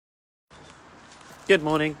Good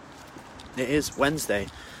morning. It is Wednesday.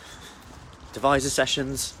 Devices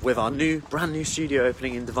sessions with our brand new studio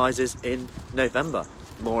opening in Devices in November.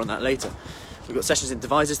 More on that later. We've got sessions in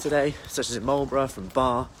Devices today, sessions in Marlborough, from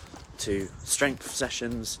bar to strength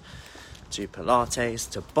sessions to Pilates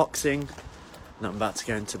to boxing. And I'm about to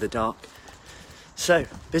go into the dark. So,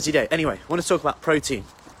 busy day. Anyway, I want to talk about protein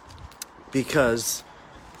because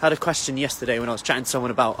I had a question yesterday when I was chatting to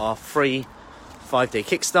someone about our free 5-day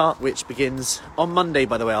kickstart, which begins on Monday,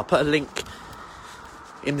 by the way. I'll put a link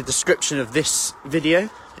in the description of this video.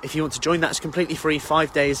 If you want to join that, it's completely free,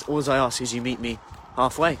 5 days. All I ask is you meet me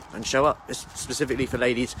halfway and show up. It's specifically for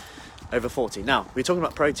ladies over 40. Now, we're talking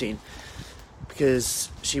about protein because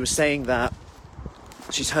she was saying that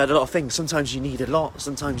she's heard a lot of things. Sometimes you need a lot,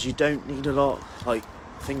 sometimes you don't need a lot. Like,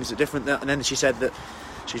 things are different. And then she said that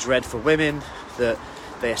she's read for women that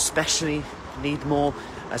they especially need more.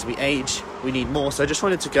 As we age, we need more. So I just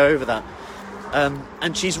wanted to go over that.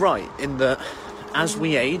 And she's right in that as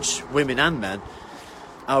we age, women and men,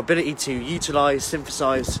 our ability to utilise,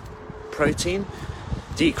 synthesise protein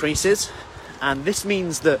decreases. And this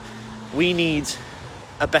means that we need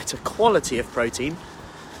a better quality of protein,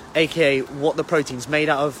 aka what the protein's made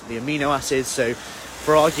out of, the amino acids. So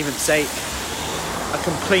for argument's sake, a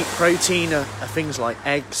complete protein are things like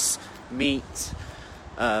eggs, meat,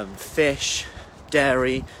 fish,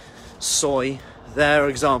 dairy, soy. They're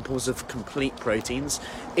examples of complete proteins.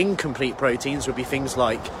 Incomplete proteins would be things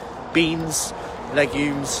like beans,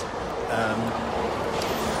 legumes,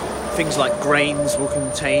 things like grains will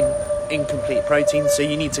contain incomplete proteins, so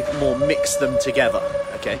you need to more mix them together,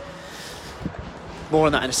 okay? More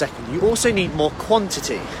on that in a second. You also need more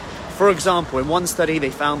quantity. For example, in one study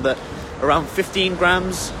they found that around 15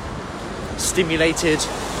 grams stimulated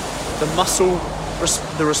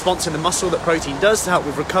the response in the muscle that protein does to help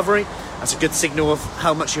with recovery. That's a good signal of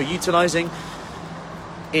how much you're utilising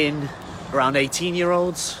in around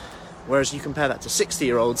 18-year-olds, whereas you compare that to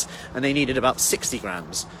 60-year-olds and they needed about 60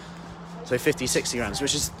 grams. So 50, 60 grams,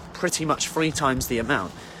 which is pretty much 3 times the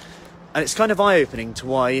amount. And it's kind of eye-opening to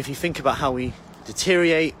why, if you think about how we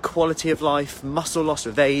deteriorate, quality of life, muscle loss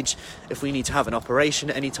with age, if we need to have an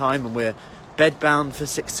operation at any time and we're bedbound for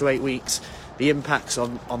 6 to 8 weeks, the impacts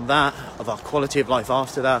on that, of our quality of life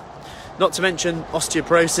after that. Not to mention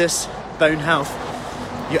osteoporosis, bone health,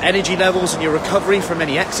 your energy levels and your recovery from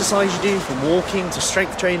any exercise you do, from walking to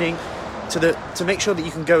strength training, to make sure that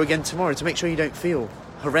you can go again tomorrow, to make sure you don't feel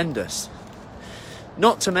horrendous.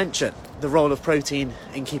 Not to mention the role of protein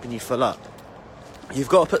in keeping you full up. You've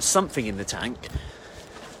got to put something in the tank.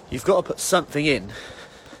 You've got to put something in.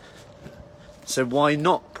 So why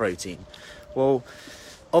not protein? Well,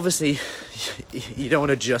 obviously, you don't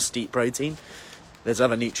want to just eat protein. There's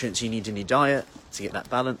other nutrients you need in your diet to get that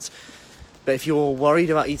balance. But if you're worried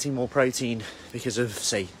about eating more protein because of,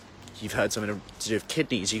 say, you've heard something to do with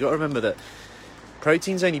kidneys, you've got to remember that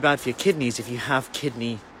protein's only bad for your kidneys if you have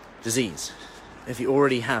kidney disease, if you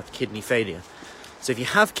already have kidney failure. So if you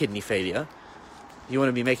have kidney failure, you want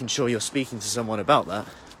to be making sure you're speaking to someone about that,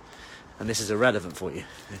 and this is irrelevant for you.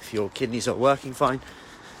 If your kidneys are working fine,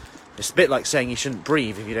 it's a bit like saying you shouldn't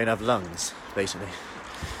breathe if you don't have lungs, basically.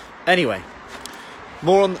 Anyway,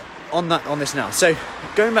 more on this now. So,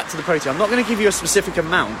 going back to the protein, I'm not going to give you a specific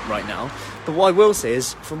amount right now, but what I will say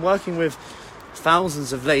is, from working with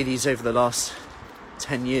thousands of ladies over the last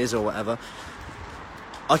 10 years or whatever,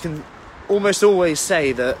 I can almost always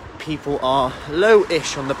say that people are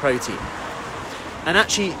low-ish on the protein. And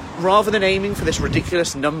actually, rather than aiming for this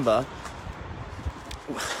ridiculous number,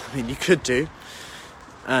 I mean, you could do.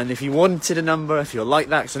 And if you wanted a number, if you're like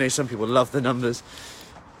that, because I know some people love the numbers,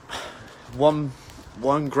 1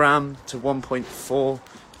 gram to 1.4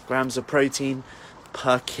 grams of protein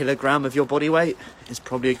per kilogram of your body weight is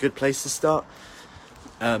probably a good place to start.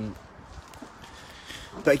 But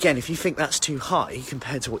again, if you think that's too high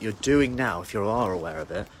compared to what you're doing now, if you are aware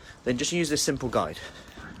of it, then just use this simple guide.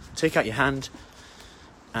 Take out your hand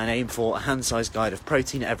and aim for a hand-sized guide of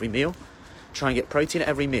protein at every meal. Try and get protein at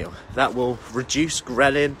every meal. That will reduce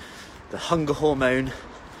ghrelin, the hunger hormone,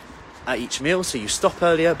 at each meal, so you stop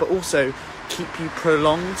earlier, but also keep you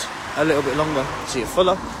prolonged a little bit longer so you're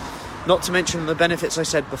fuller. Not to mention the benefits I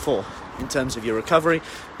said before in terms of your recovery.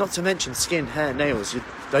 Not to mention skin, hair, nails. Your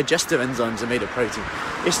digestive enzymes are made of protein.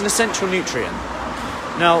 It's an essential nutrient.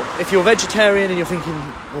 Now, if you're vegetarian and you're thinking,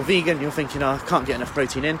 or vegan, you're thinking, I can't get enough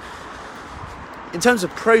protein in. In terms of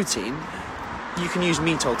protein, you can use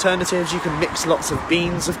meat alternatives. You can mix lots of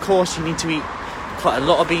beans. Of course, you need to eat quite a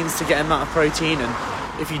lot of beans to get an amount of protein,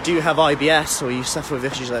 and if you do have IBS or you suffer with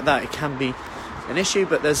issues like that, it can be an issue,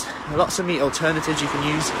 but there's lots of meat alternatives you can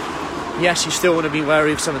use. Yes, you still want to be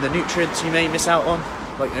wary of some of the nutrients you may miss out on,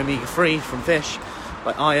 like omega-3 from fish,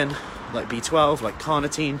 like iron, like B12, like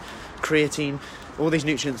carnitine, creatine, all these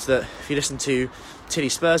nutrients that, if you listen to Tilly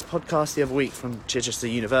Spur's podcast the other week from Chichester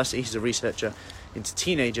University, he's a researcher into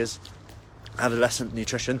teenagers, adolescent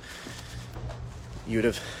nutrition, you would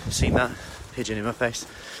have seen that pigeon in my face.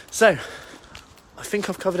 So, I think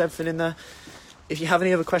I've covered everything in there. If you have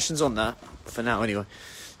any other questions on that, for now anyway,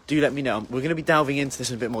 do let me know. We're going to be delving into this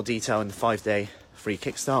in a bit more detail in the 5-day free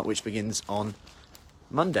kickstart, which begins on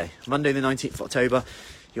Monday the 19th of October.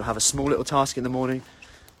 You'll have a small little task in the morning,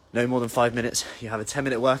 no more than 5 minutes. You have a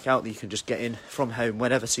 10-minute workout that you can just get in from home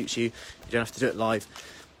whenever suits you. You don't have to do it live.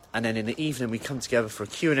 And then in the evening, we come together for a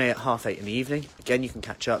Q&A at 8:30 in the evening. Again, you can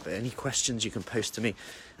catch up. Any questions you can post to me,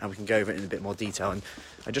 and we can go over it in a bit more detail. And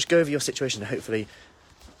I just go over your situation to hopefully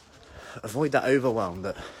avoid that overwhelm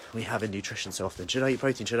that we have in nutrition so often. Should I eat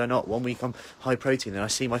protein? Should I not? 1 week I'm high protein, and I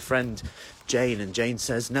see my friend Jane, and Jane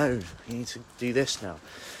says, no, you need to do this now.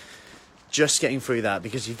 Just getting through that,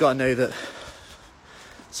 because you've got to know that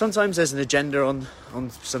sometimes there's an agenda on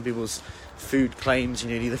some people's food claims.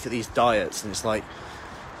 You look at these diets, and it's like,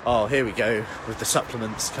 oh, here we go with the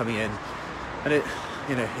supplements coming in. And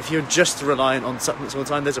if you're just reliant on supplements all the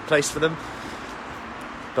time, there's a place for them.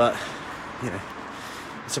 But,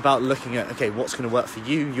 it's about looking at, okay, what's going to work for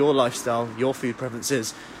you, your lifestyle, your food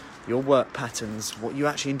preferences, your work patterns, what you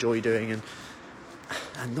actually enjoy doing,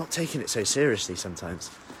 and not taking it so seriously sometimes.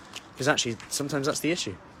 Because actually, sometimes that's the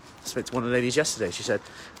issue. I spoke to one of the ladies yesterday. She said,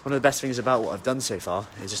 one of the best things about what I've done so far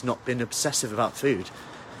is just not been obsessive about food.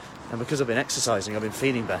 And because I've been exercising, I've been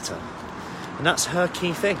feeling better. And that's her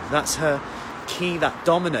key thing. That's her key, that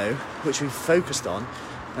domino, which we've focused on.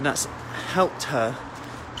 And that's helped her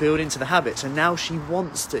build into the habits. And now she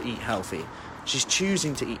wants to eat healthy. She's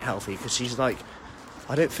choosing to eat healthy because she's like,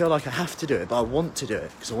 I don't feel like I have to do it, but I want to do it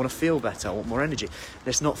because I want to feel better. I want more energy. And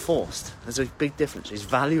it's not forced. There's a big difference. She's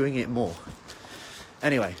valuing it more.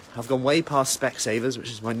 Anyway, I've gone way past Specsavers, which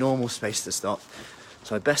is my normal space to stop.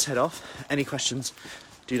 So I best head off. Any questions,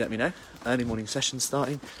 do let me know. Early morning session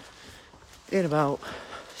starting in about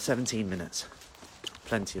 17 minutes.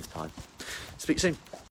 Plenty of time. Speak soon.